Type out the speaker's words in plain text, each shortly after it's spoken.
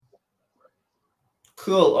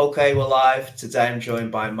Cool. Okay, we're live. Today I'm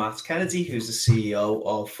joined by Matt Kennedy, who's the CEO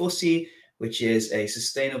of Fussy, which is a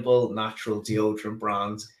sustainable natural deodorant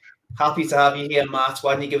brand. Happy to have you here, Matt.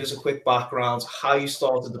 Why don't you give us a quick background, how you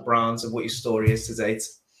started the brand and what your story is to date?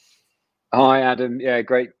 Hi, Adam. Yeah,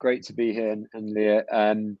 great to be here, and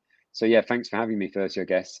Leah. So yeah, thanks for having me. Firstly, I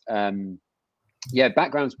guess. Yeah,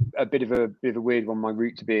 background's a bit of a weird one. My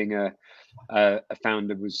route to being a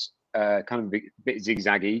founder was kind of a bit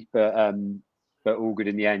zigzaggy, but all good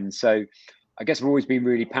in the end. So I guess I've always been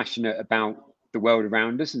really passionate about the world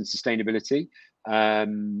around us and sustainability. I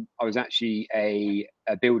was actually a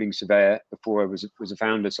building surveyor before I was a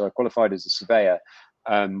founder, so I qualified as a surveyor,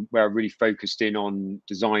 where I really focused in on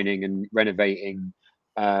designing and renovating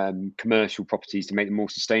commercial properties to make them more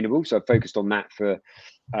sustainable. So I focused on that for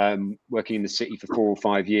working in the city for 4 or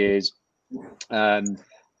 5 years.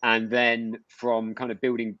 And then from kind of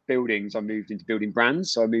building buildings, I moved into building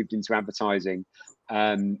brands. So I moved into advertising,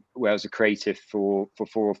 where I was a creative for 4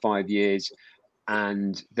 or 5 years.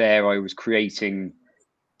 And there I was creating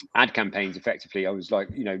ad campaigns effectively. I was like,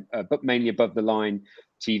 but mainly above the line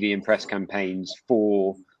TV and press campaigns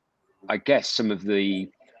for, I guess, some of the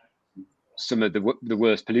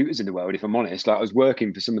worst polluters in the world, if I'm honest. Like, I was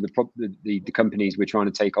working for some of the companies we're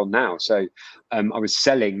trying to take on now. So I was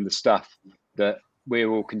selling the stuff that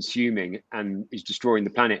we're all consuming and is destroying the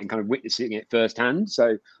planet, and kind of witnessing it firsthand. So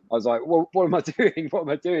I was like, well, what am I doing? What am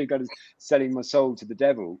I doing? Kind of selling my soul to the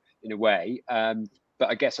devil in a way. But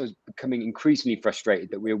I guess I was becoming increasingly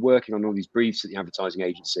frustrated that we were working on all these briefs at the advertising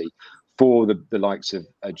agency for the likes of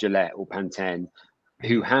Gillette or Pantene,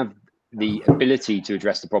 who have the ability to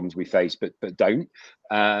address the problems we face, but don't,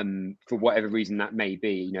 for whatever reason that may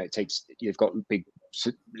be. You've got big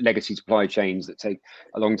legacy supply chains that take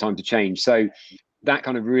a long time to change. So that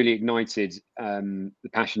kind of really ignited the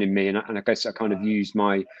passion in me, and I guess I kind of used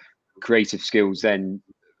my creative skills then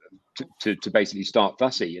to basically start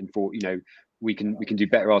Fussy, and thought, we can do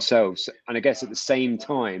better ourselves. And I guess at the same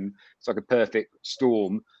time, it's like a perfect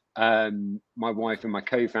storm. My wife and my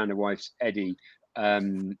co-founder wife's Eddie,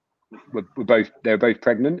 they were both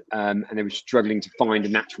pregnant, and they were struggling to find a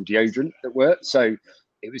natural deodorant that worked. So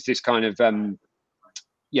it was this kind of the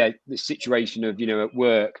situation of, at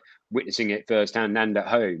work, witnessing it firsthand and at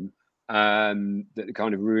home, that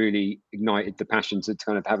kind of really ignited the passion to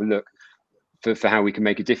kind of have a look for how we can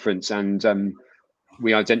make a difference. And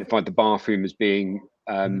we identified the bathroom as being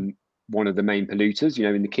one of the main polluters.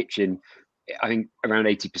 In the kitchen, I think around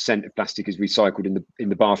 80% of plastic is recycled. In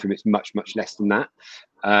the bathroom, it's much less than that.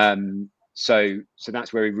 So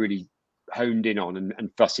that's where we really honed in on, and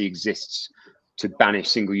Fussy exists to banish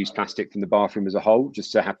single-use plastic from the bathroom as a whole.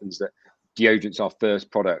 Just so happens that deodorant's our first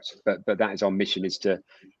product, but that is our mission, is to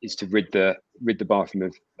rid the bathroom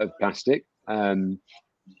of plastic.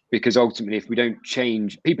 Because ultimately, if we don't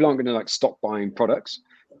change, people aren't going to stop buying products.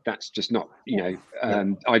 That's just not,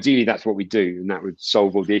 ideally that's what we do, and that would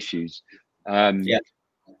solve all the issues.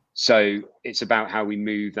 So it's about how we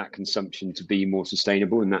move that consumption to be more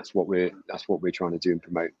sustainable, and that's what we're trying to do and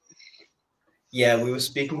promote. Yeah, we were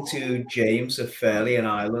speaking to James of Fairley in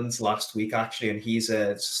Ireland last week, actually, and he's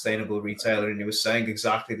a sustainable retailer, and he was saying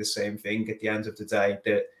exactly the same thing. At the end of the day,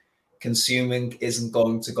 that consuming isn't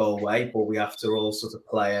going to go away, but we have to all sort of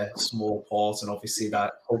play a small part, and obviously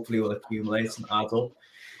that hopefully will accumulate and add up.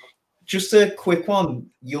 Just a quick one.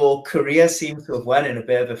 Your career seems to have went in a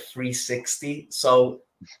bit of a 360. So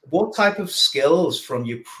what type of skills from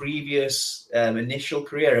your previous initial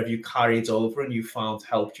career have you carried over and you found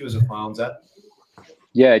helped you as a founder?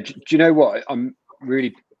 Yeah, do you know what? I'm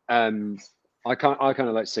really, I kind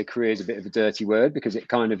of like to say career is a bit of a dirty word, because it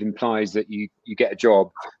kind of implies that you get a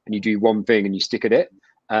job and you do one thing and you stick at it,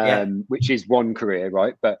 which is one career,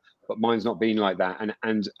 right? But mine's not been like that.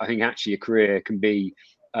 And I think actually a career can be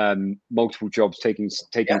multiple jobs, taking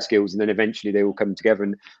skills, and then eventually they all come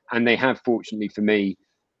together, and they have, fortunately for me,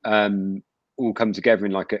 all come together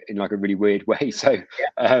in like a really weird way. So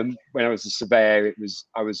when I was a surveyor,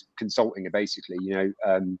 I was consulting it basically,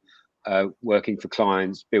 working for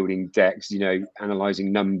clients, building decks,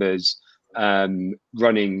 analyzing numbers,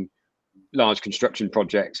 running large construction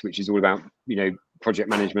projects, which is all about project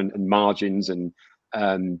management and margins, and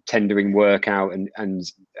tendering work out, and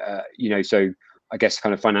so I guess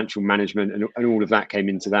kind of financial management, and all of that came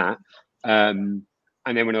into that. And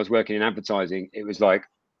then when I was working in advertising, it was like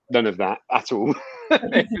none of that at all.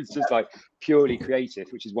 It was just like purely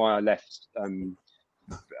creative, which is why I left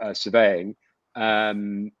surveying.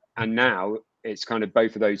 And now it's kind of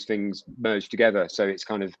both of those things merged together. So it's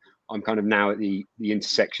kind of, I'm kind of now at the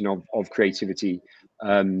intersection of creativity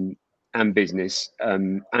and business,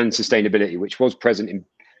 and sustainability, which was present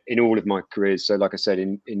in all of my careers. So like I said,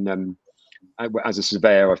 as a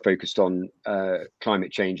surveyor, I focused on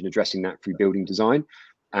climate change and addressing that through building design.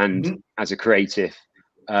 And as a creative,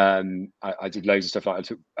 I did loads of stuff.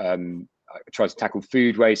 Like I tried to tackle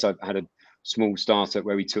food waste. I had a small startup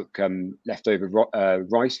where we took leftover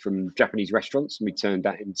rice from Japanese restaurants, and we turned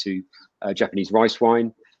that into Japanese rice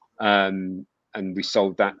wine. And we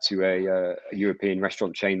sold that to a European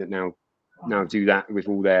restaurant chain that now do that with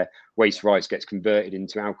all their waste rice gets converted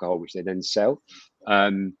into alcohol, which they then sell.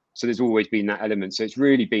 So there's always been that element. So it's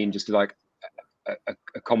really been just like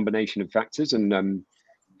a combination of factors, and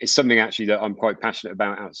it's something actually that I'm quite passionate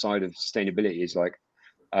about outside of sustainability. Is like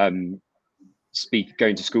going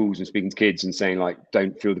to schools and speaking to kids and saying like,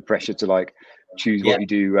 don't feel the pressure to like choose what you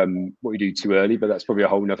do too early. But that's probably a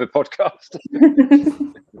whole nother podcast.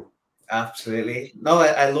 Absolutely. No,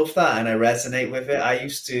 I love that, and I resonate with it. I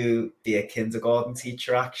used to be a kindergarten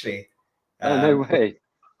teacher, actually. Oh, no way.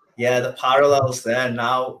 Yeah, the parallels there.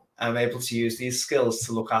 Now I'm able to use these skills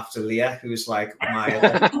to look after Leah, who's like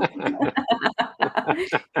my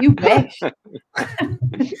You wish.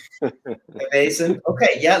 Amazing.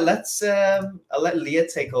 Okay, yeah, I'll let Leah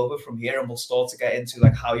take over from here, and we'll start to get into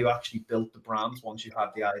like how you actually built the brand once you had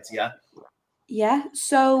the idea. Yeah,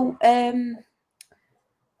 so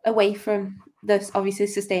away from this, obviously,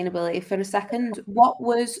 sustainability for a second, what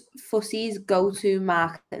was Fussy's go-to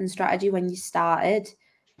marketing strategy when you started?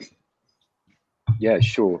 Yeah,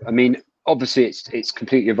 sure. I mean, obviously, it's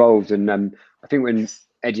completely evolved, and I think when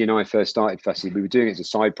Eddie and I first started Fussy, we were doing it as a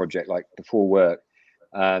side project, like before work,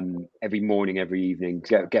 every morning, every evening,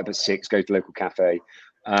 get up at 6, go to local cafe,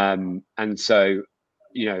 and so,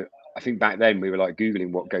 you know, I think back then we were like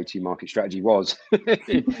Googling what go-to market strategy was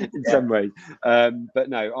in some ways. But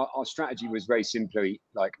no, our strategy was very simply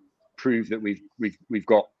like prove that we've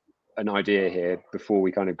got an idea here before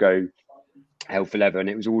we kind of go hell for leather. And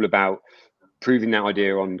it was all about proving that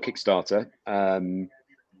idea on Kickstarter.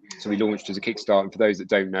 So we launched as a Kickstarter. And for those that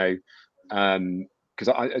don't know, because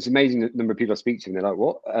it's amazing the number of people I speak to and they're like,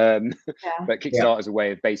 what? But Kickstarter is a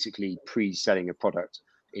way of basically pre-selling a product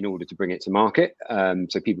in order to bring it to market,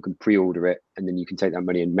 so people can pre-order it and then you can take that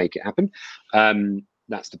money and make it happen.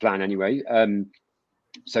 That's the plan anyway.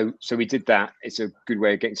 So we did that. It's a good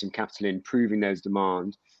way of getting some capital in, proving there's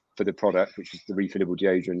demand for the product, which is the refillable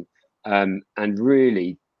deodorant, and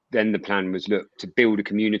really then the plan was to build a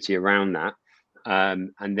community around that,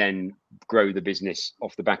 and then grow the business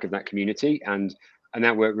off the back of that community, and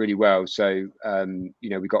that worked really well. So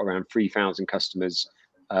we got around 3,000 customers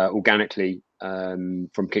organically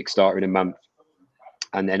from Kickstarter in a month,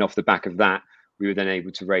 and then off the back of that we were then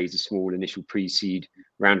able to raise a small initial pre-seed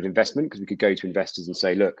round of investment, because we could go to investors and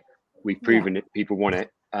say, look, we've proven it, people want it,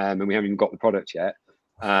 and we haven't even got the product yet,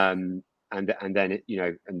 and then it,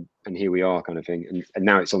 and here we are, kind of thing, and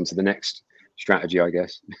now it's on to the next strategy, I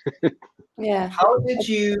guess. How did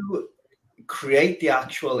you create the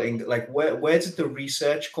actual, like, where did the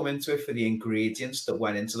research come into it for the ingredients that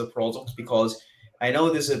went into the product? Because I know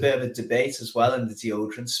there's a bit of a debate as well in the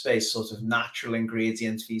deodorant space, sort of natural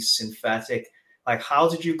ingredients versus synthetic. Like, how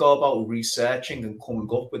did you go about researching and coming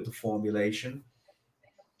up with the formulation?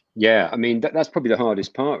 Yeah, I mean, that's probably the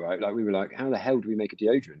hardest part, right? Like, we were like, how the hell do we make a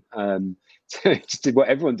deodorant? So just did what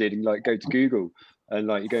everyone did and like go to Google, and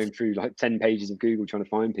like you're going through like 10 pages of Google trying to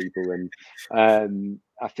find people. And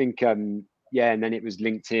I think, and then it was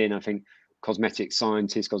LinkedIn, I think, cosmetic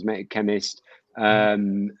scientist, cosmetic chemist.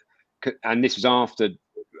 And this was after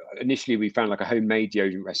initially we found like a homemade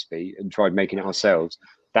deodorant recipe and tried making it ourselves.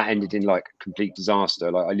 That ended in like complete disaster.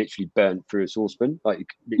 Like I literally burnt through a saucepan. Like you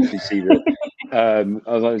could literally see the. I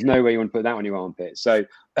was like, "There's no way you want to put that on your armpit." So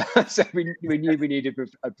we knew we needed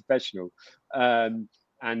a professional, and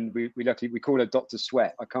we luckily we call her Dr.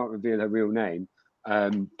 Sweat. I can't reveal her real name.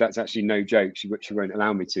 That's actually no joke. She won't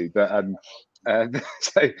allow me to. But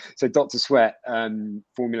so Dr. Sweat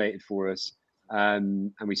formulated for us,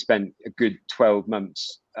 and we spent a good 12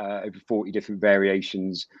 months over 40 different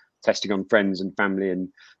variations, testing on friends and family, and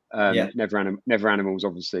never animals,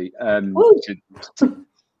 obviously,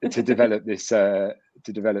 to develop this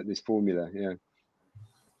formula.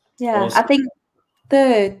 Awesome. I think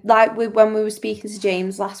when we were speaking to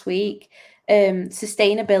James last week,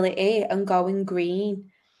 sustainability and going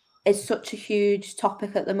green is such a huge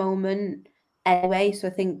topic at the moment anyway. So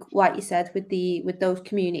I think, like you said, with those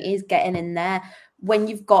communities getting in there, when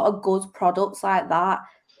you've got a good products like that,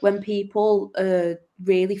 when people are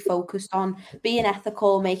really focused on being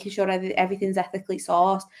ethical, making sure everything's ethically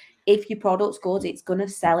sourced, if your product's good, it's gonna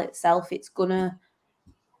sell itself. It's gonna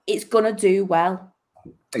do well.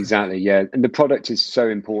 Exactly. Yeah, and the product is so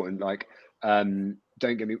important. Like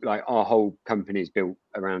don't get me, like, our whole company is built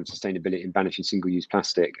around sustainability and banishing single-use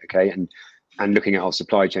plastic, okay, and looking at our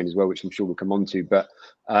supply chain as well, which I'm sure we'll come on to. But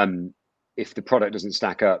if the product doesn't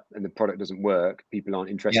stack up and the product doesn't work, people aren't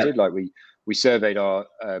interested. Like we surveyed our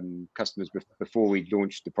customers before we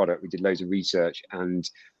launched the product. We did loads of research, and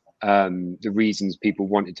the reasons people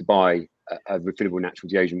wanted to buy a refillable natural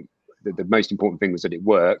deodorant, the most important thing was that it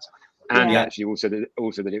worked, and actually also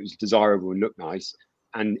that it was desirable and looked nice.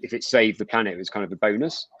 And if it saved the planet, it was kind of a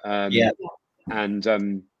bonus. And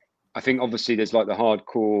I think obviously there's like the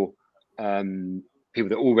hardcore people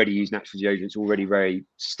that already use natural deodorants, already very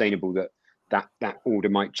sustainable, that order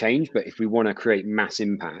might change. But if we want to create mass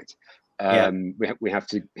impact, we have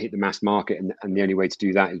to hit the mass market, and the only way to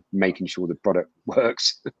do that is making sure the product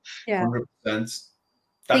works. 100%.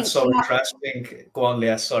 That's so interesting. Go on,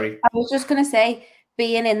 Leah. Sorry. I was just going to say,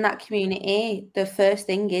 being in that community, the first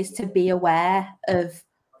thing is to be aware of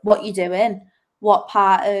what you're doing, what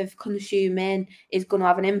part of consuming is going to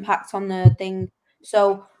have an impact on the thing.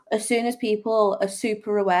 So as soon as people are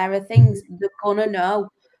super aware of things, they're going to know.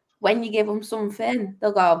 When you give them something,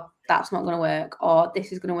 they'll go, that's not going to work, or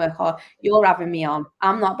this is going to work, or you're having me on.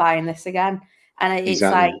 I'm not buying this again. And it's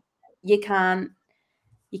like, you can't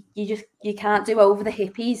do over the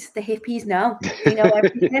hippies. The hippies know. They know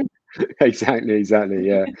everything. Exactly.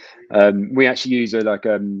 Yeah. We actually use we've got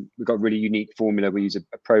a really unique formula. We use a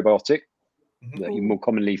probiotic that you more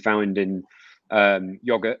commonly found in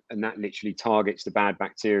yogurt, and that literally targets the bad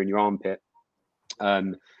bacteria in your armpit.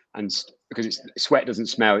 And because sweat doesn't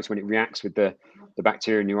smell, it's when it reacts with the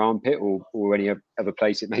bacteria in your armpit or any other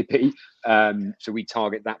place it may be. So we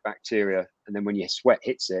target that bacteria, and then when your sweat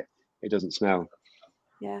hits it, it doesn't smell.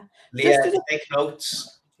 Yeah. Leah, take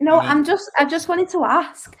notes. No, I just wanted to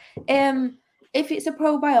ask, if it's a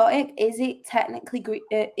probiotic, is it technically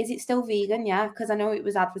is it still vegan? Yeah, because I know it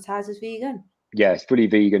was advertised as vegan. Yeah, it's fully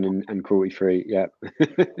vegan and cruelty free. Yeah.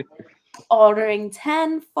 Ordering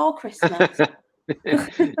 10 for Christmas.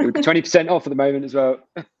 20% off at the moment as well.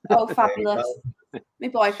 Oh, fabulous! My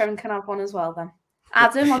boyfriend can have one as well then.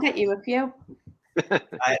 Adam, I'll get you a few.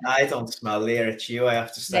 I don't smell, Leah. It's you. I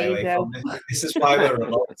have to stay away from it. This is why we're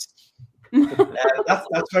remote.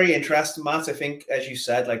 That's very interesting, Matt. I think, as you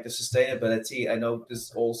said, like the sustainability, I know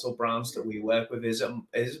there's also brands that we work with is a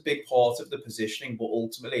big part of the positioning, but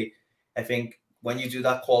ultimately, I think when you do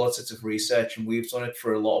that qualitative research, and we've done it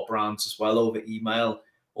for a lot of brands as well over email,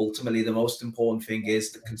 ultimately the most important thing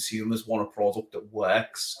is that consumers want a product that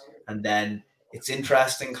works. And then it's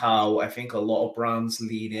interesting how I think a lot of brands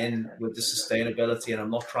lean in with the sustainability, and I'm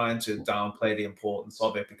not trying to downplay the importance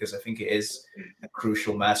of it, because I think it is a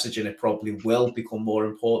crucial message and it probably will become more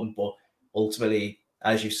important. But ultimately,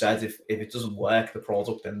 as you said, if it doesn't work, the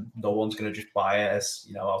product, then no one's going to just buy it as,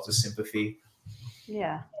 out of sympathy.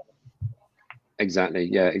 Yeah. Exactly.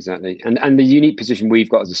 Yeah, exactly. And the unique position we've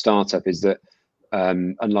got as a startup is that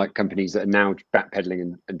unlike companies that are now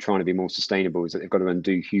backpedaling and trying to be more sustainable, is that they've got to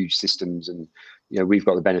undo huge systems, and we've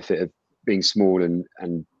got the benefit of being small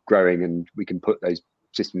and growing, and we can put those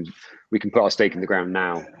systems, we can put our stake in the ground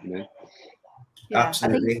now. Yeah,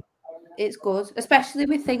 absolutely. I think it's good, especially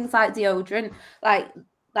with things like deodorant, like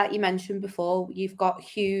you mentioned before. You've got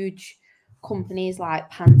huge companies like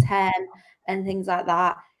Pantene and things like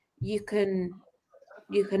that. You can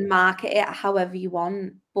market it however you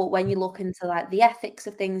want, but when you look into like the ethics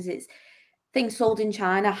of things, it's things sold in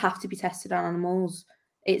China have to be tested on animals.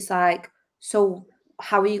 It's like, so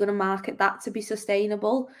how are you going to market that to be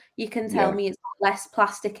sustainable? You can tell me it's got less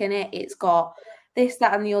plastic in it, it's got this,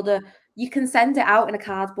 that, and the other. You can send it out in a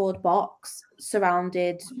cardboard box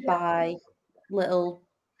surrounded by little,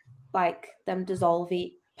 like, them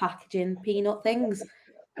dissolve-y packaging peanut things,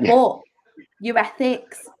 but your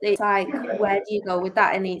ethics, it's like, where do you go with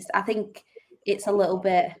that? And I think it's a little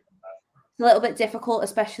bit difficult,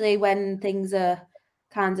 especially when things are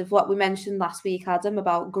kind of what we mentioned last week, Adam,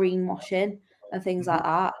 about greenwashing and things like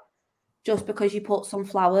that. Just because you put some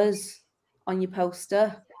flowers on your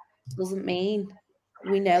poster doesn't mean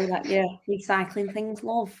we know that you're recycling things,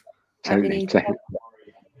 love. Totally. Just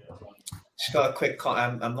got a quick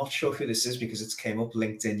comment. I'm not sure who this is because it's came up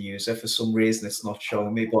LinkedIn user. For some reason, it's not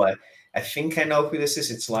showing me, but I think I know who this is.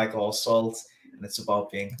 It's like all salt, and it's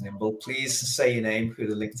about being nimble. Please say your name, who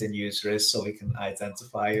the LinkedIn user is, so we can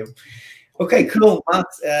identify you. Okay, cool,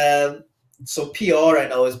 Matt. So PR, I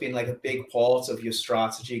know, has been like a big part of your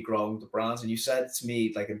strategy growing the brands. And you said to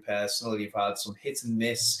me, like in personal, you've had some hit and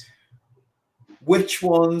miss. Which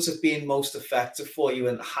ones have been most effective for you,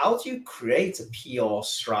 and how do you create a PR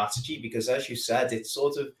strategy? Because as you said, it's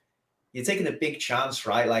sort of, you're taking a big chance,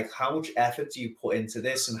 right? Like, how much effort do you put into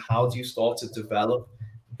this, and how do you start to develop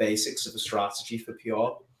basics of a strategy for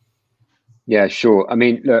PR. Yeah, sure. I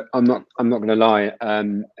mean, look, I'm not going to lie.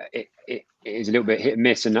 It is a little bit hit and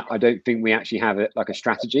miss, and I don't think we actually have it like a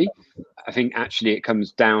strategy. I think actually it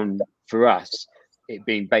comes down for us it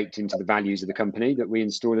being baked into the values of the company that we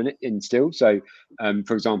instill. So,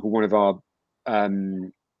 for example, one of our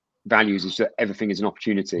values is that everything is an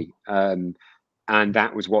opportunity, and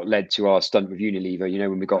that was what led to our stunt with Unilever. You know,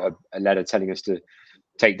 when we got a letter telling us to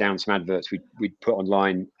take down some adverts we'd put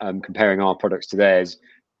online comparing our products to theirs.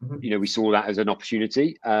 You know, we saw that as an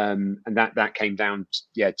opportunity, and that came down,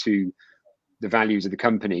 to the values of the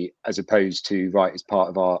company as opposed to as part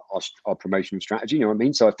of our promotional strategy. You know what I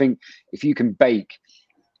mean? So I think if you can bake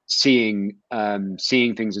seeing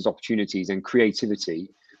things as opportunities and creativity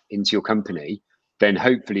into your company, then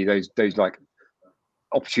hopefully those like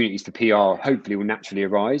opportunities to PR hopefully will naturally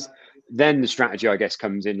arise. Then the strategy, I guess,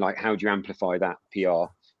 comes in like how do you amplify that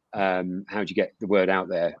PR? How do you get the word out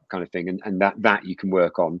there, kind of thing, and that you can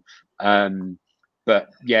work on. But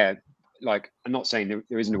yeah, like I'm not saying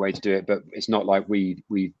there isn't a way to do it, but it's not like we've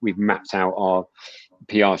mapped out our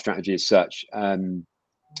PR strategy as such.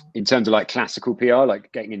 In terms of like classical PR,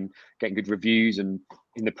 like getting good reviews and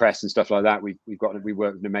in the press and stuff like that, we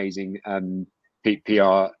work with an amazing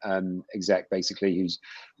PR exec basically who's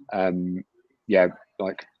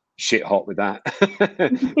like shit hot with that.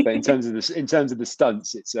 But in terms of the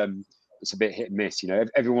stunts, it's a bit hit and miss. You know,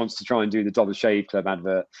 everyone wants to try and do the Dollar Shave Club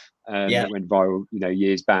advert that went viral, you know,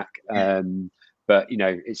 years back. But you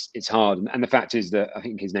know, it's hard. And the fact is that I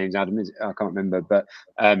think his name's Adam. I can't remember, but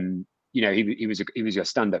you know, he was a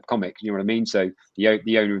stand-up comic. You know what I mean? So the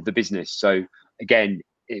owner of the business. So again,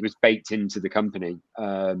 it was baked into the company.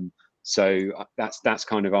 So that's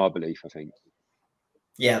kind of our belief, I think.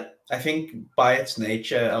 Yeah, I think by its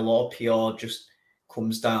nature, a lot of PR just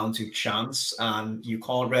comes down to chance, and you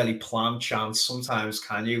can't really plan chance sometimes,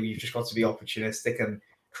 can you? You've just got to be opportunistic and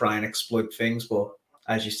try and exploit things. But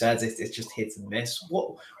as you said, it's just hit and miss.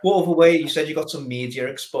 What other way? You said you got some media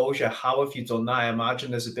exposure. How have you done that? I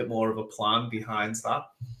imagine there's a bit more of a plan behind that.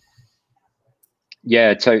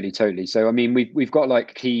 Yeah, totally. So I mean, we've got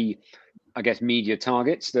like key, I guess, media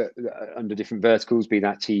targets that under different verticals, be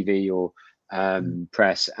that TV or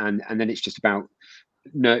press, and then it's just about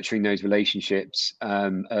nurturing those relationships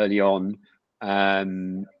early on.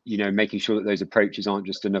 You know, making sure that those approaches aren't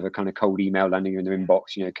just another kind of cold email landing in their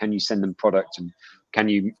inbox. You know, can you send them product and can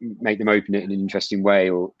you make them open it in an interesting way,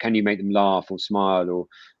 or can you make them laugh or smile, or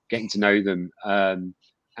getting to know them?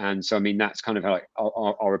 And so, I mean, that's kind of like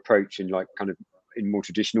our approach in like kind of in more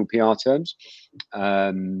traditional PR terms.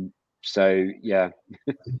 So yeah.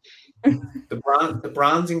 The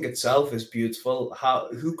branding itself is beautiful.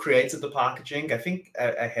 Who created the packaging? I think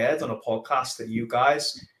I heard on a podcast that you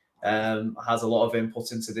guys has a lot of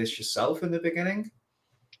input into this yourself in the beginning.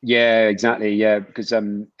 Yeah, exactly. Yeah, because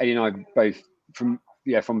Eddie and I both from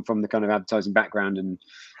the kind of advertising background, and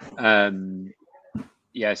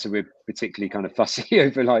so we're particularly kind of fussy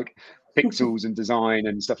over like pixels and design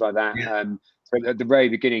and stuff like that. Yeah. So at the very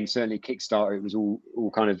beginning, certainly Kickstarter, it was all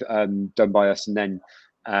kind of done by us, and then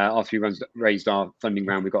after we raised our funding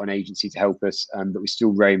round, we got an agency to help us, but we're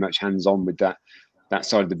still very much hands-on with that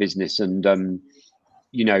side of the business. And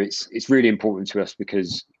you know, it's really important to us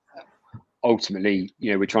because ultimately,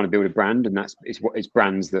 you know, we're trying to build a brand, and it's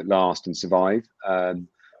brands that last and survive,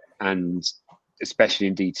 and especially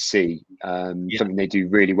in D2C, something they do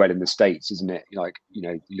really well in the States, isn't it? Like, you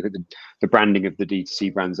know, you look at the branding of the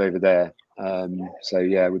D2C brands over there. So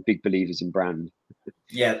yeah, we're big believers in brand.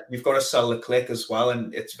 Yeah, you've got to sell the click as well,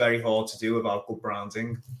 and it's very hard to do without good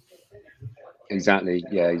branding. Exactly.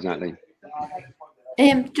 Yeah, exactly.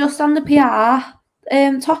 Just on the PR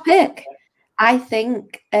topic, I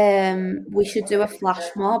think we should do a flash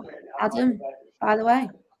mob, Adam, by the way.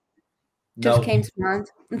 Just came to mind.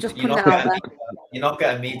 I'm just putting it out there. You're not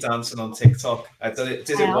getting me dancing on TikTok. I did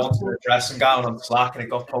it once with a dressing gown on Slack, and it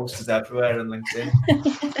got posted everywhere on LinkedIn.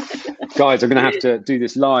 Guys, I'm going to have to do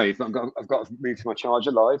this live. I've got to move to my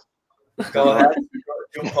charger live. Go ahead,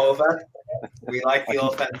 jump over. We like the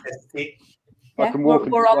authenticity. Yeah, I can walk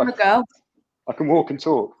we're on the go. I can walk and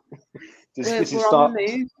talk. This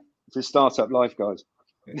is startup life, guys.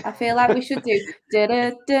 I feel like we should do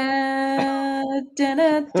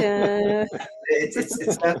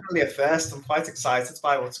It's definitely a first. I'm quite excited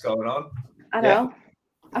by what's going on. I know.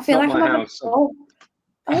 I feel like I'm on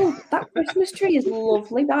Oh, that Christmas tree is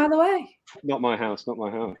lovely, by the way. Not my house. I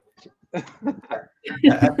thought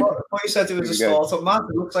you said it was a startup, man.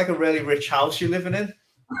 It looks like a really rich house you're living in.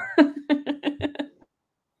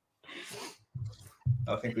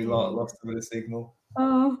 I think we lost a bit of signal.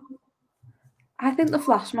 Oh, I think the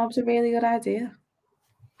flash mob's a really good idea.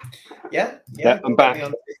 Yeah, I'm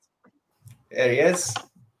back. There he is.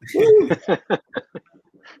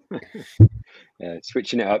 Yeah,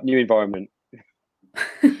 switching it up, new environment.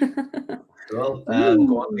 Well,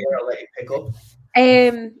 go on, Mia, I'll let you pick up.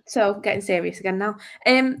 So getting serious again now.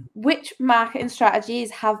 Which marketing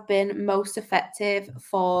strategies have been most effective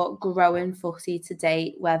for growing Fussy to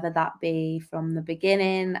date, whether that be from the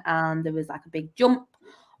beginning and there was like a big jump,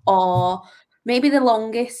 or maybe the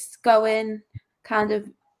longest going kind of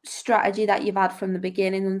strategy that you've had from the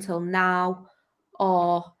beginning until now,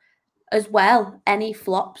 or as well, any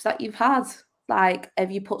flops that you've had? Like,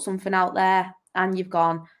 have you put something out there and you've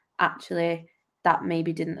gone, actually, that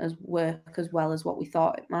maybe didn't work as well as what we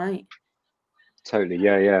thought it might? Totally,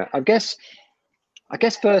 yeah. I guess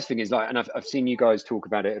first thing is, like, and I've seen you guys talk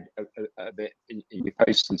about it a bit in your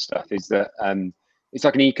posts and stuff, is that it's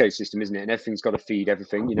like an ecosystem, isn't it? And everything's got to feed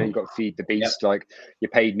everything. You know, you've got to feed the beast. Yep. Like your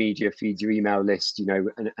paid media feeds your email list. You know,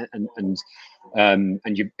 and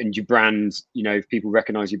your brand. You know, if people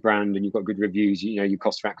recognize your brand and you've got good reviews, you know, your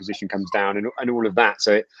cost of acquisition comes down, and all of that.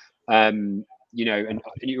 So, you know, and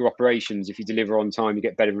your operations, if you deliver on time, you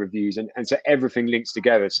get better reviews, and so everything links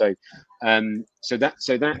together. So, that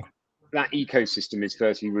ecosystem is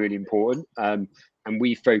firstly really important, and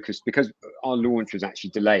we focused, because our launch was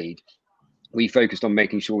actually delayed, we focused on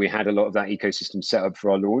making sure we had a lot of that ecosystem set up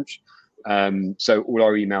for our launch. So all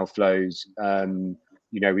our email flows,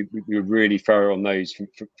 you know, we were really thorough on those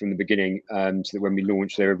from the beginning, so that when we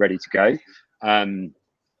launched, they were ready to go.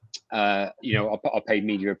 You know, our paid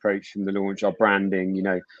media approach from the launch, our branding, you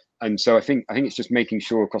know, and so I think it's just making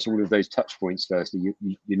sure across all of those touch points, firstly,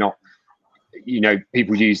 you're not, you know,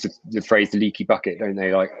 people use the phrase the leaky bucket, don't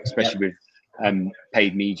they? Like, especially with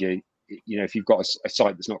paid media, you know, if you've got a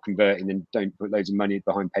site that's not converting, then don't put loads of money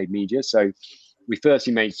behind paid media. So we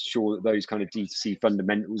firstly made sure that those kind of D2C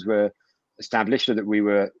fundamentals were established, so that we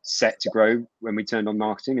were set to grow when we turned on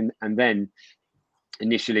marketing. And then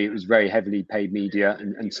initially it was very heavily paid media,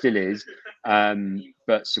 and still is,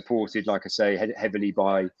 but supported, like I say, heavily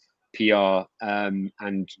by PR,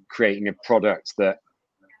 and creating a product that,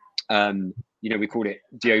 you know, we call it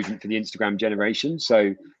deodorant for the Instagram generation.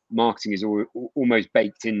 So marketing is almost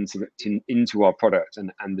baked into our product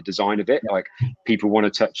and the design of it. Like, people want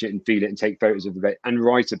to touch it and feel it and take photos of it and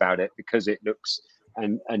write about it because it looks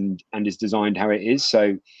and is designed how it is.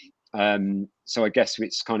 So so I guess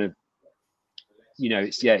it's kind of, you know,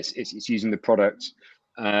 it's using the product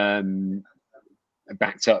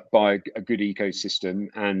backed up by a good ecosystem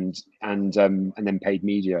and then paid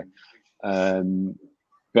media.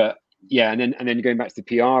 But yeah, and then going back to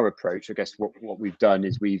the PR approach, I guess what we've done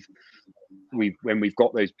is we've when we've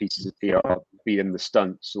got those pieces of PR, be them the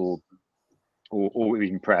stunts or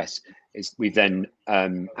even press, is we've then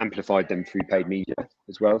amplified them through paid media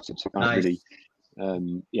as well, to kind of really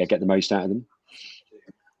get the most out of them.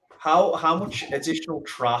 How much additional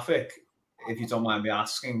traffic, if you don't mind me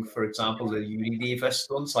asking, for example, the Unilever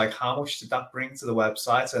stunts, like how much did that bring to the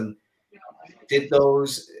website, and did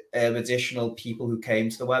those additional people who came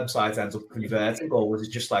to the website end up converting, or was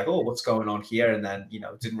it just like, oh, what's going on here, and then, you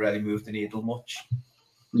know, didn't really move the needle much?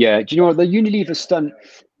 Yeah, do you know what, the Unilever stunt,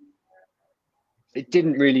 it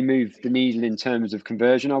didn't really move the needle in terms of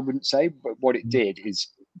conversion, I wouldn't say, but what it did is,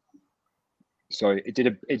 it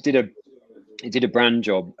did a brand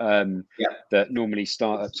job that normally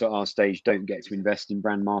startups at our stage don't get to invest in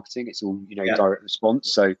brand marketing. It's all, you know, direct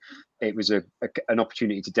response. So it was an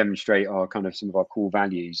opportunity to demonstrate our kind of some of our core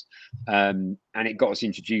values, and it got us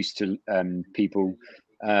introduced to people.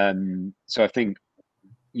 So I think,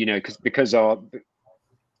 you know, because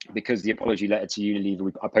the apology letter to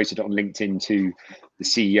Unilever, I posted it on LinkedIn to the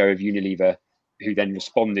CEO of Unilever, who then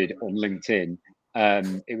responded on LinkedIn.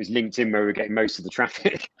 It was LinkedIn where we were getting most of the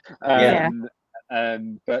traffic.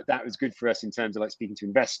 But that was good for us in terms of like speaking to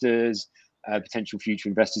investors, potential future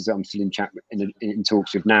investors that I'm still in chat in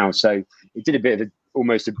talks with now. So it did a bit of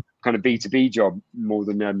almost a kind of B2B job more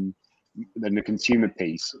than the consumer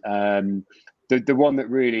piece. The one that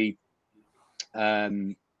really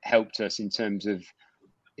helped us in terms of,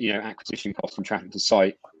 you know, acquisition cost and traffic to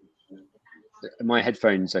site. My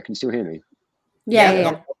headphones, can you still hear me?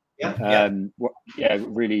 What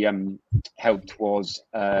really helped was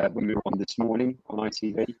when we were on This Morning on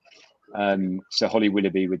ITV. So Holly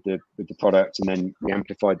Willoughby with the product, and then we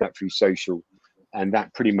amplified that through social, and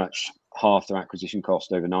that pretty much halved their acquisition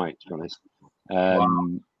cost overnight, to be honest.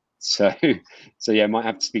 So yeah, I might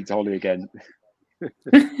have to speak to Holly again.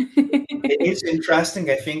 It's interesting.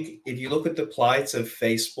 I think if you look at the plight of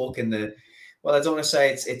Facebook and well, I don't want to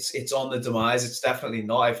say it's on the demise. It's definitely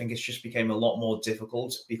not. I think it's just became a lot more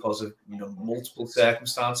difficult because of, you know, multiple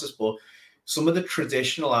circumstances. But some of the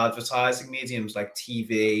traditional advertising mediums like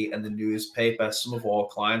TV and the newspaper, some of our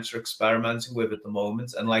clients are experimenting with at the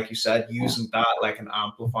moment. And like you said, using that like and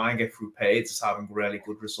amplifying it through paid is having really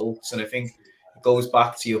good results. And I think it goes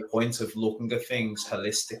back to your point of looking at things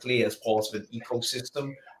holistically as part of an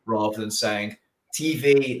ecosystem rather than saying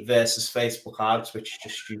TV versus Facebook ads, which is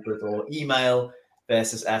just stupid, or email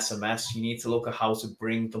versus SMS. You need to look at how to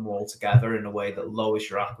bring them all together in a way that lowers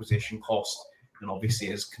your acquisition cost and obviously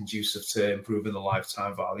is conducive to improving the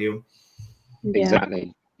lifetime value.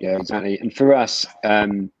 Exactly. Yeah, exactly. And for us,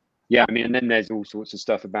 yeah, I mean, and then there's all sorts of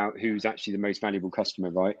stuff about who's actually the most valuable customer,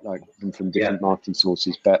 right? Like from different marketing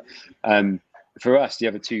sources. But for us, the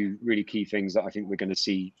other two really key things that I think we're going to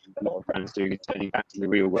see a lot of brands doing is turning back to the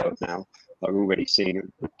real world now. Like we're already seeing it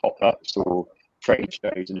with pop-ups or trade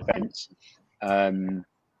shows and events. And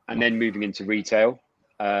then moving into retail,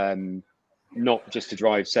 not just to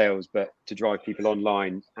drive sales, but to drive people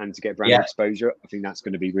online and to get brand exposure. I think that's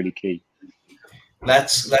going to be really key.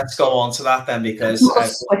 Let's go on to that then, because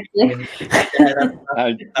nice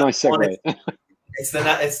segue. It's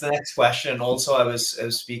the next question. Also, I was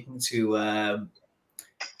speaking to I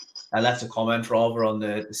left a comment rather on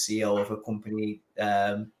the CEO of a company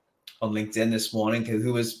on LinkedIn this morning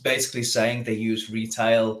who was basically saying they use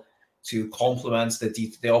retail to complement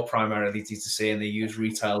they are primarily D2C and they use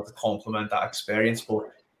retail to complement that experience. But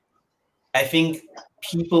I think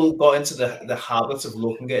people got into the habit of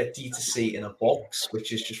looking at D2C in a box,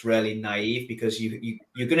 which is just really naive, because you're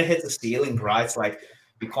going to hit the ceiling, right? Like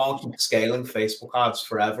we can't keep scaling Facebook ads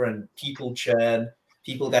forever, and people churn,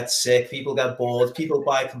 people get sick, people get bored, people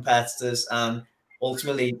buy competitors, and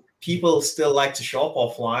ultimately people still like to shop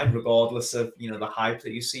offline regardless of the hype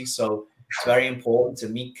that you see. So it's very important to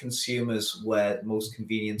meet consumers where most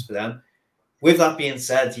convenient for them. With that being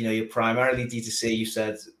said, you're primarily D2C. You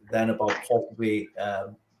said then about possibly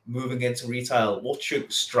moving into retail. What's your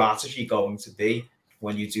strategy going to be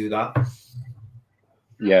when you do that?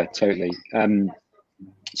 Yeah, totally.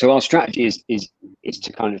 So our strategy is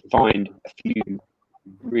to kind of find a few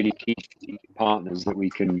really key partners that we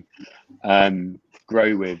can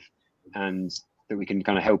grow with and that we can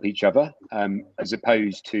kind of help each other, as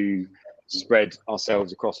opposed to spread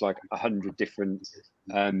ourselves across like 100 different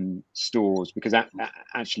stores, because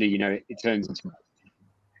actually it turns into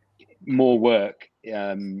more work,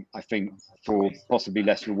 I think, for possibly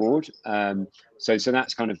less reward. So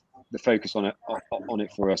that's kind of the focus on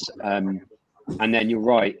it for us. And then you're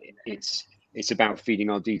right, it's about feeding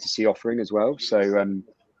our D2C offering as well. So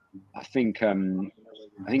I think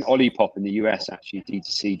Olipop in the US, actually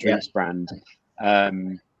D2C drinks brand,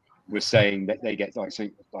 was saying that they get like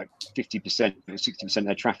 50%, 60% of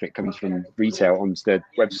their traffic comes from retail onto their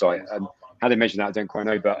website. How they measure that, I don't quite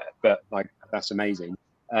know, but like that's amazing.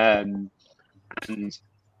 And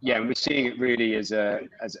yeah, and we're seeing it really as a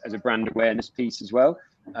brand awareness piece as well.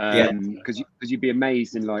 Because you'd be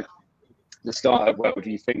amazed in like the startup world.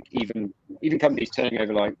 You think even companies turning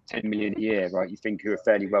over like 10 million a year, right? You think who are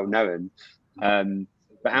fairly well known,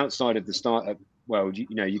 but outside of the startup world,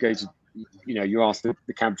 you go to you ask the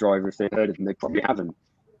cab driver if they've heard of them, they probably haven't.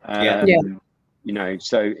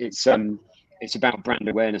 So it's about brand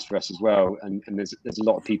awareness for us as well, and there's a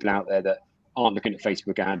lot of people out there that aren't looking at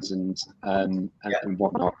Facebook ads and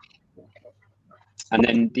whatnot. And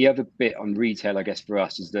then the other bit on retail, I guess, for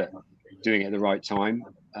us is that doing it at the right time.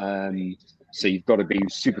 So you've got to be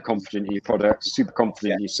super confident in your product, super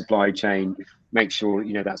confident in your supply chain, make sure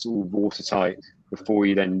that's all watertight before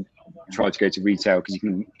you then try to go to retail, because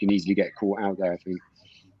you can easily get caught out there, I think.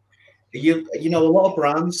 A lot of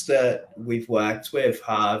brands that we've worked with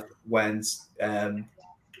have went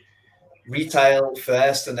retail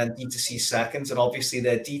first and then D2C second, and obviously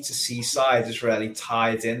their D2C side is really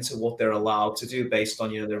tied into what they're allowed to do based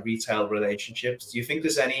on their retail relationships. Do you think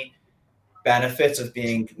there's any benefit of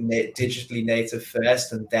being digitally native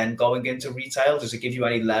first and then going into retail? Does it give you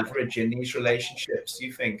any leverage in these relationships, do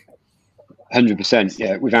you think? 100%,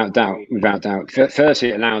 yeah, without doubt. Firstly,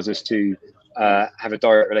 it allows us to have a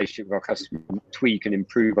direct relationship with our customer, tweak and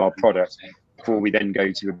improve our product before we then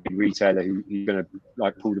go to a big retailer who's going to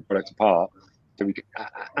like pull the product apart. So we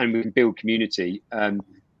can build community. And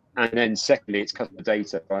then secondly, it's customer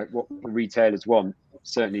data, right? What retailers want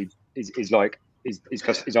certainly is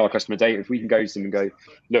our customer data. If we can go to them and go,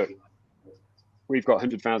 look, we've got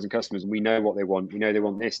 100,000 customers and we know what they want. We know they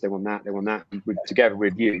want this, they want that, they want that. Together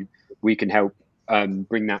with you, we can help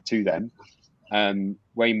bring that to them.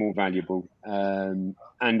 Way more valuable, and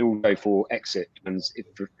also for exit. And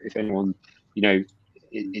if anyone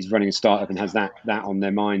is running a startup and has that on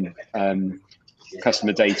their mind,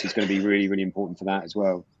 customer data is going to be really, really important for that as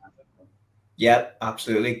well. Yeah,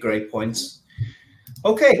 absolutely. Great points.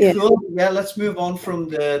 Okay, Yeah. cool. Yeah, let's move on from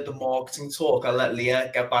the marketing talk. I'll let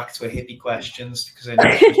Leah get back to her hippie questions because I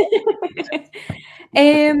know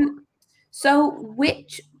she's. So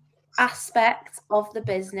which aspect of the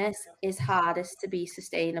business is hardest to be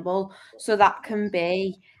sustainable? So that can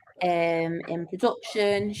be in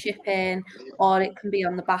production, shipping, or it can be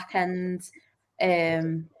on the back end.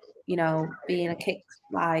 You know, being a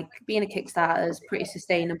Kickstarter is pretty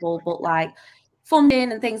sustainable, but like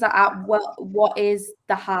funding and things like that. What is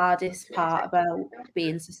the hardest part about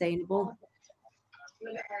being sustainable?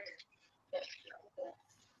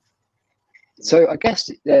 So I guess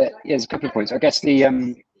there's a couple of points. I guess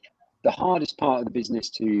the hardest part of the business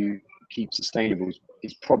to keep sustainable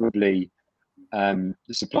is probably the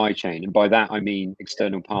supply chain, and by that I mean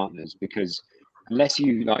external partners, because unless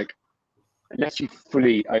you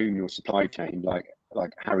fully own your supply chain, like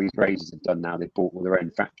Harry's Razors have done now, they've bought all their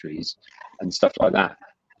own factories and stuff like that.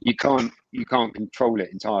 You can't control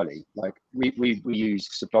it entirely. Like we use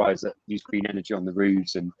suppliers that use green energy on the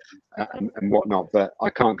roofs and whatnot, but I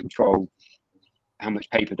can't control how much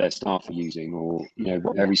paper their staff are using, or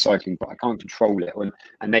what they're recycling, but I can't control it.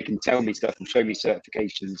 And they can tell me stuff and show me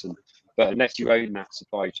certifications, but unless you own that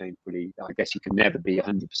supply chain fully, I guess you can never be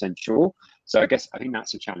 100% sure. So I think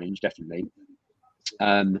that's a challenge, definitely.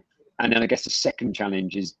 And then I guess the second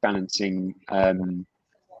challenge is balancing,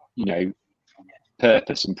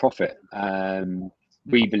 purpose and profit.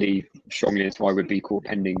 We believe strongly, that's why we're B Corp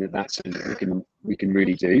pending, that's something that we can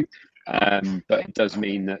really do. But it does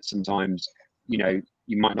mean that sometimes, you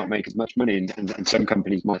might not make as much money, and some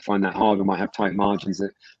companies might find that hard, or might have tight margins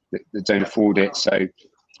that don't afford it. So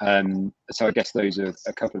I guess those are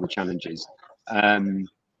a couple of the challenges. And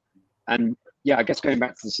yeah, I guess going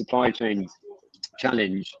back to the supply chain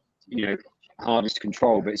challenge, hardest to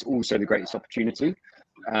control, but it's also the greatest opportunity.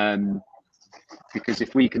 Because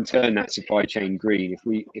if we can turn that supply chain green,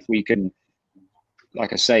 if we can,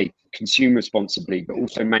 like I say, consume responsibly, but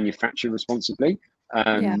also manufacture responsibly.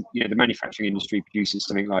 The manufacturing industry produces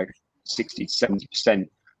something like 60 to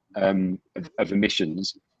 70% of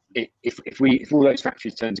emissions. If all those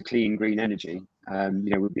factories turn to clean green energy,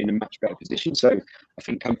 we'll be in a much better position. So I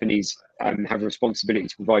think companies have a responsibility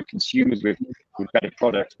to provide consumers with better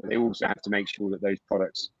products, but they also have to make sure that those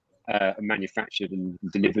products are manufactured and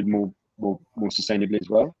delivered more sustainably as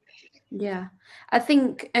well. Yeah, I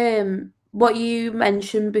think what you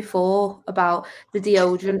mentioned before about the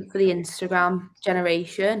deodorant for the Instagram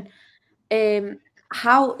generation,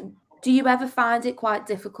 how do you ever find it quite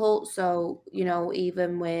difficult? So,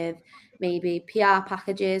 even with maybe PR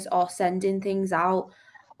packages or sending things out,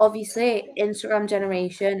 obviously, Instagram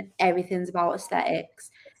generation, everything's about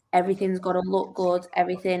aesthetics. Everything's got to look good,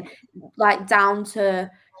 everything like down to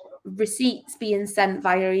receipts being sent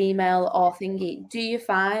via email or thingy. Do you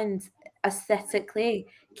find aesthetically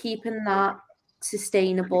keeping that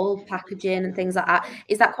sustainable packaging and things like that,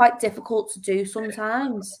 is that quite difficult to do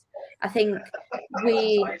sometimes? I think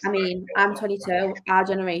I'm 22, our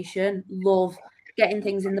generation love getting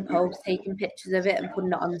things in the post, taking pictures of it and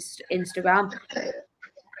putting it on Instagram.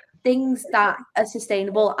 Things that are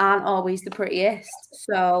sustainable aren't always the prettiest.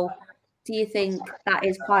 So do you think that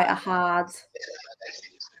is quite a hard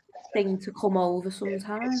thing to come over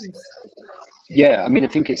sometimes? Yeah, I mean, I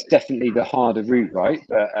think it's definitely the harder route, right?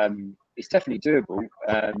 But it's definitely doable.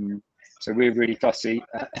 So we're really fussy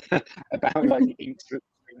about like the inks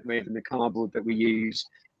with and the cardboard that we use.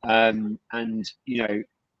 And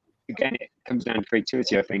again, it comes down to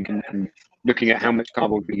creativity, I think, and looking at how much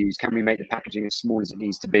cardboard we use. Can we make the packaging as small as it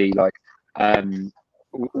needs to be? Like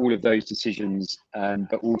all of those decisions,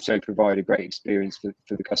 but also provide a great experience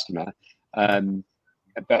for the customer.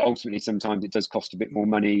 But ultimately, sometimes it does cost a bit more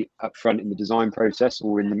money up front in the design process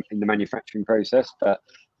or in the manufacturing process. But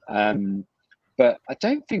I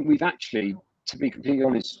don't think we've actually, to be completely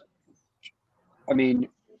honest,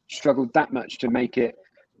 struggled that much to make it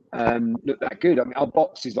look that good. I mean, our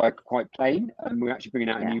box is like quite plain, and we're actually bringing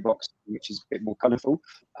out a new box which is a bit more colourful.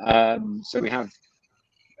 So we have,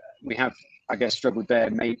 I guess, struggled there.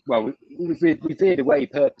 We veered away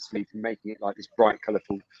purposefully from making it like this bright,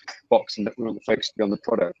 colourful box, and that we're not focused on the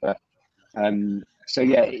product. But so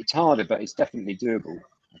yeah, it's harder, but it's definitely doable,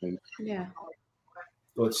 I think. Yeah.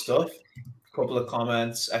 Good stuff. A couple of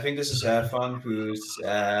comments. I think this is Irfan, who's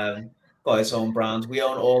got his own brand. We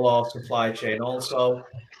own all our supply chain also.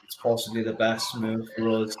 It's possibly the best move for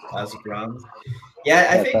us as a brand. Yeah,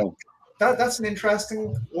 I think that's an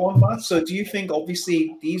interesting one, Matt. So do you think,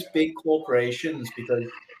 obviously, these big corporations, because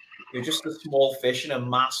you're just a small fish in a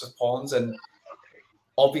massive pond, and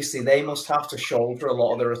obviously they must have to shoulder a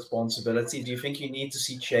lot of the responsibility. Do you think you need to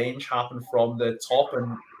see change happen from the top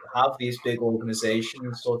and have these big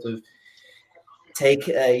organizations sort of take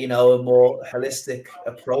a more holistic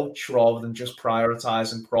approach rather than just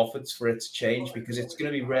prioritizing profits for it to change? Because it's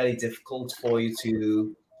going to be really difficult for you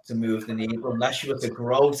to move the needle unless you were to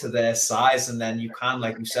grow to their size, and then you can,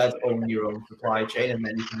 like you said, own your own supply chain, and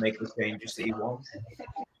then you can make the changes that you want.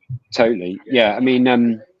 Totally. Yeah. I mean,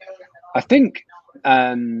 I think,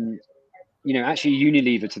 actually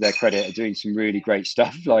Unilever, to their credit, are doing some really great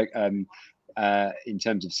stuff. Like, in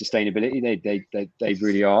terms of sustainability, they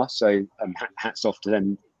really are. So, hats off to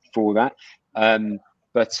them for that.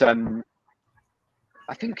 But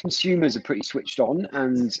I think consumers are pretty switched on,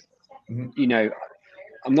 and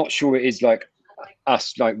I'm not sure it is like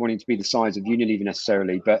us like wanting to be the size of Unilever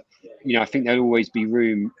necessarily, but I think there'll always be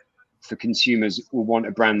room for consumers who want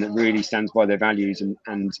a brand that really stands by their values,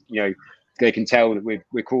 and they can tell that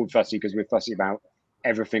we're called Fussy because we're fussy about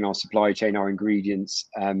everything, our supply chain, our ingredients,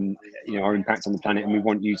 our impact on the planet, and we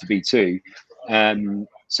want you to be too.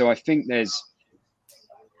 So I think there's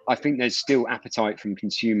still appetite from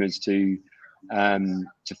consumers to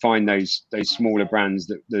find those smaller brands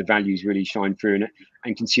that the values really shine through,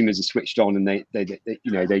 and consumers are switched on, and they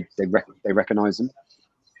recognize them.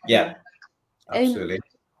 Yeah, absolutely.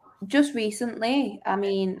 Just recently, I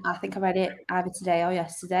mean, I think I read it either today or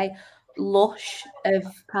yesterday, Lush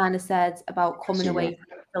have kind of said about coming away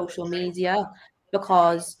from social media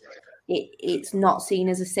because it's not seen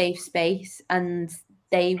as a safe space, and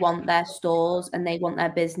they want their stores and they want their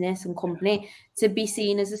business and company to be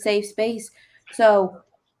seen as a safe space. So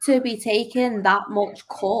to be taking that much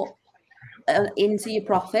cut into your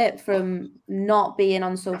profit from not being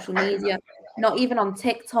on social media, not even on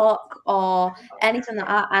TikTok or anything like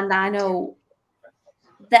that, and I know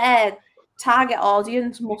their target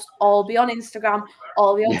audience must all be on Instagram,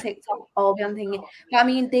 all be on TikTok, all be on thingy. But I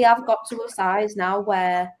mean, they have got to a size now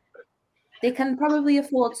where they can probably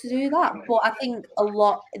afford to do that. But I think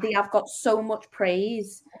they have got so much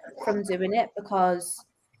praise from doing it because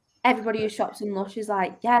everybody who shops in Lush is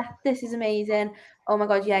like, yeah, this is amazing. Oh my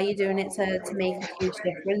God, yeah, you're doing it to make a huge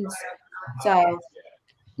difference. So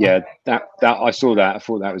yeah, that I saw that. I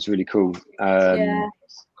thought that was really cool. yeah.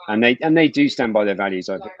 And they do stand by their values.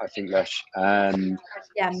 I think Lush. Yeah,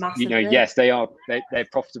 massively. Yes, they're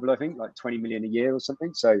profitable. I think like 20 million a year or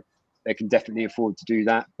something. So they can definitely afford to do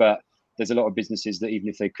that. But there's a lot of businesses that even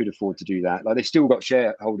if they could afford to do that, like they've still got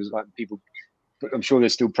shareholders, like people. But I'm sure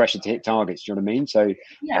there's still pressure to hit targets. Do you know what I mean? So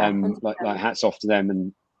yeah, like hats off to them,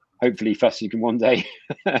 and hopefully Fussy can one day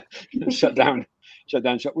shut down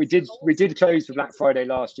shop. We did close for Black Friday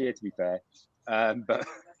last year, to be fair, but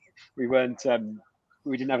we weren't.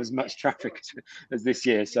 We didn't have as much traffic as this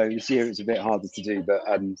year, so this year it's a bit harder to do. But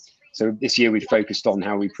so this year we focused on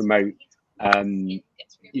how we promote, buying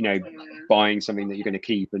something that you're going to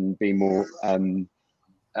keep and being more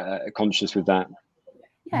conscious with that.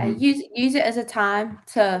 Yeah, use it as a time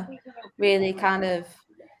to really kind of,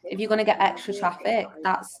 if you're going to get extra traffic,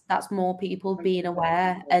 that's more people being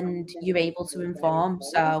aware and you're able to inform.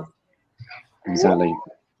 So exactly.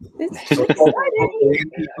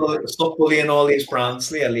 Stop bullying all these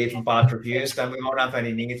brands, Leah, leaving bad reviews, then we won't have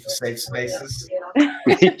any need for safe spaces. I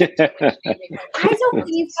don't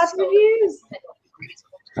leave bad reviews.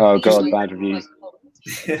 Oh God, bad reviews.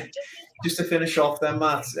 Just to finish off then,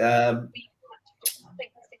 Matt,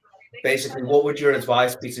 basically, what would your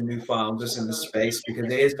advice be to new founders in the space? Because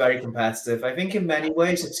it is very competitive. I think in many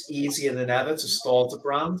ways it's easier than ever to start a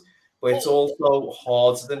brand, but it's also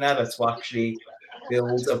harder than ever to actually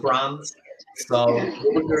build a brand. So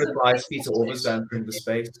what would your advice be to others entering the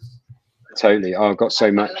space? Totally. I've got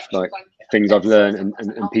so much like things I've learned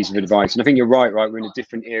and pieces of advice. And I think you're right. We're in a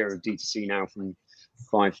different era of D2C now from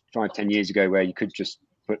 10 years ago, where you could just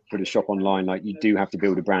put a shop online. Like, you do have to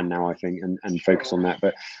build a brand now, I think, and focus on that.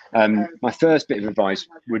 But my first bit of advice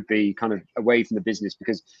would be kind of away from the business,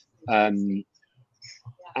 because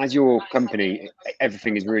as your company,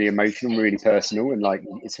 everything is really emotional, really personal, and like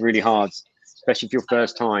it's really hard, especially if your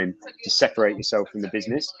first time, to separate yourself from the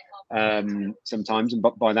business sometimes. And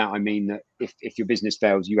by that I mean that if your business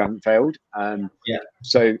fails, you haven't failed.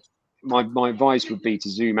 So my advice would be to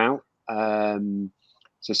zoom out.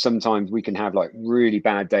 So sometimes we can have like really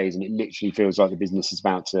bad days and it literally feels like the business is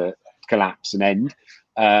about to collapse and end.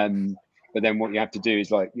 But then what you have to do is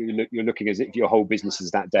like you're looking as if your whole business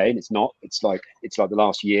is that day, and it's not. It's like the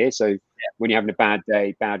last year. So when you're having a bad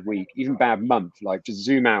day, bad week, even bad month, like just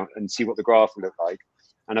zoom out and see what the graph will look like,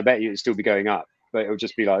 and I bet you it'll still be going up, but it'll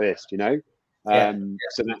just be like this, you know.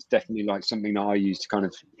 So that's definitely like something that I use to kind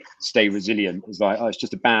of stay resilient. Is like, oh, it's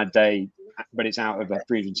just a bad day but it's out of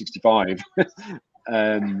 365.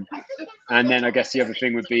 And then I guess the other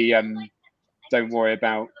thing would be don't worry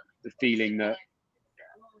about the feeling that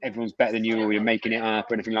everyone's better than you or you're making it up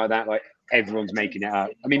or anything like that. Like everyone's making it up.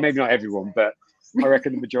 I mean, maybe not everyone, but I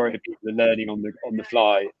reckon the majority of people are learning on the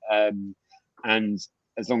fly. And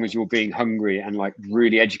as long as you're being hungry and like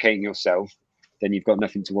really educating yourself, then you've got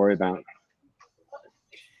nothing to worry about.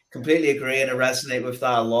 Completely agree, and I resonate with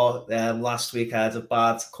that a lot. Last week I had a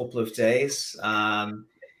bad couple of days.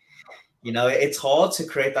 You know, it's hard to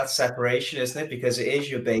create that separation, isn't it? Because it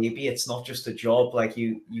is your baby. It's not just a job. Like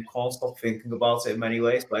you can't stop thinking about it in many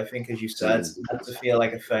ways. But I think, as you said, not to feel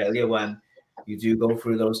like a failure when you do go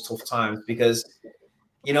through those tough times, because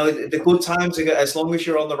you know the good times are good, as long as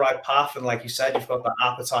you're on the right path. And like you said, you've got the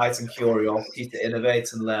appetite and curiosity to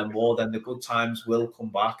innovate and learn more. Then the good times will come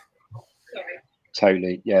back.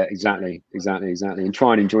 Totally. Yeah, exactly. And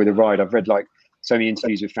try and enjoy the ride. I've read like so many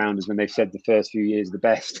interviews with founders when they've said the first few years are the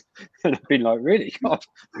best. And I've been like, really? God.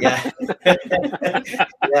 Yeah.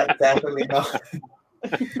 Yeah, definitely not.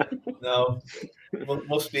 No.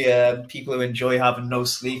 Must be people who enjoy having no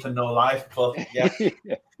sleep and no life. But yeah.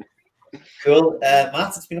 Yeah. Cool.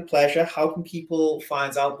 Matt, it's been a pleasure. How can people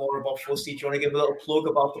find out more about Fussy? Do you want to give a little plug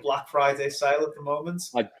about the Black Friday sale at the moment?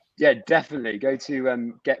 Yeah, definitely. Go to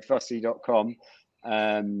getfussy.com.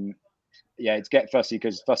 Yeah, it's Get Fussy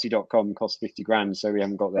because fussy.com costs 50 grand, so we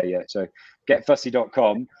haven't got there yet. So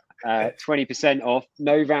getfussy.com, 20% off,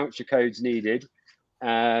 no voucher codes needed.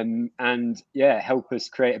 And yeah, help us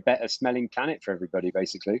create a better smelling planet for everybody,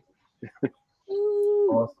 basically.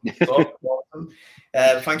 Awesome.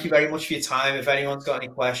 Thank you very much for your time. If anyone's got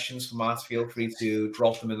any questions for Matt, feel free to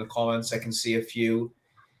drop them in the comments. I can see a few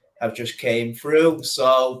have just came through,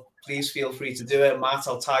 so please feel free to do it. Matt,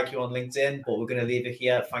 I'll tag you on LinkedIn, but we're going to leave it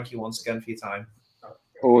here. Thank you once again for your time.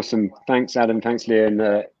 Awesome. Thanks, Adam. Thanks, Leah.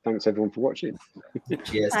 And thanks, everyone, for watching.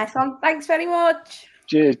 Cheers. Nice one. Thanks very much.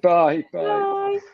 Cheers. Bye. Bye.